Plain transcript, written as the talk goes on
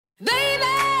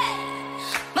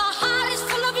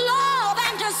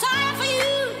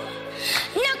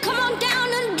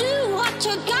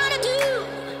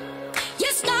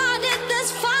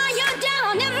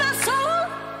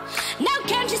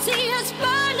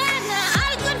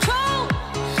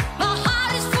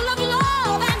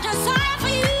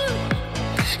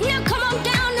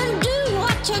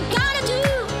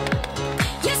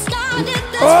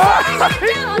Now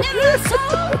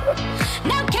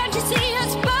can't you see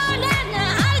us burning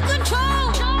out of control?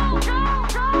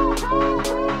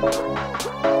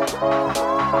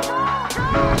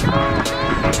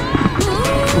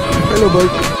 Hello,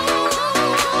 boys.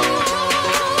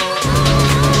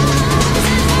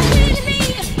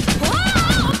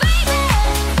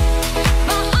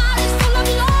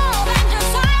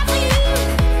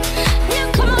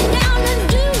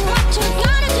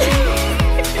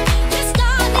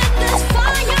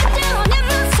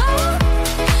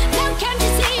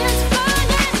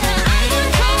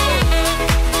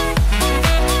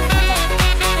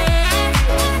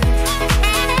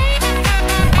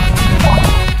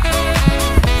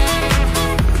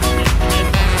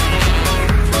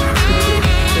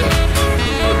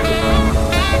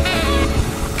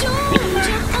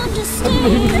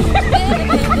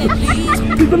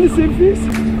 He's on the same face.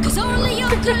 'Cause only you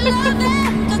can love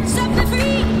it, could set me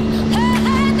free.